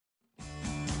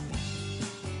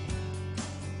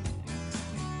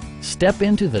Step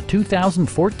into the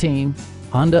 2014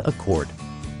 Honda Accord.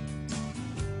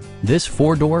 This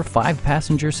four-door,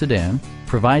 five-passenger sedan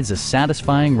provides a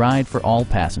satisfying ride for all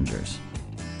passengers.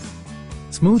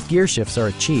 Smooth gear shifts are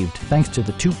achieved thanks to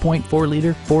the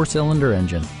 2.4-liter four-cylinder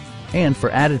engine. And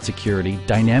for added security,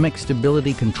 dynamic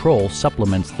stability control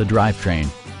supplements the drivetrain.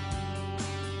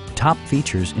 Top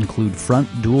features include front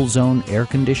dual-zone air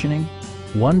conditioning,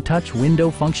 one-touch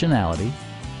window functionality,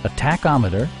 a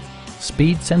tachometer,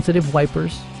 speed-sensitive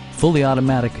wipers, fully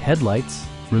automatic headlights,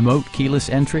 remote keyless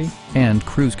entry, and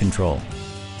cruise control.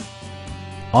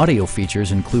 Audio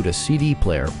features include a CD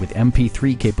player with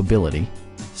MP3 capability,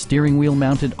 steering wheel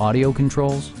mounted audio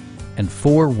controls, and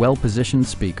 4 well-positioned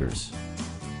speakers.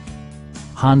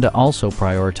 Honda also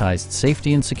prioritized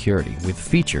safety and security with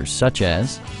features such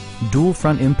as dual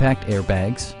front impact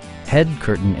airbags, head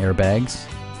curtain airbags,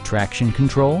 traction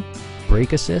control,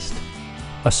 brake assist,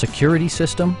 a security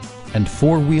system, and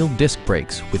 4-wheel disc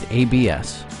brakes with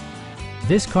ABS.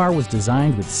 This car was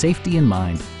designed with safety in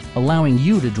mind, allowing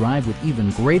you to drive with even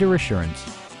greater assurance.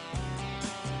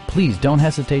 Please don't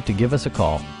hesitate to give us a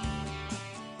call.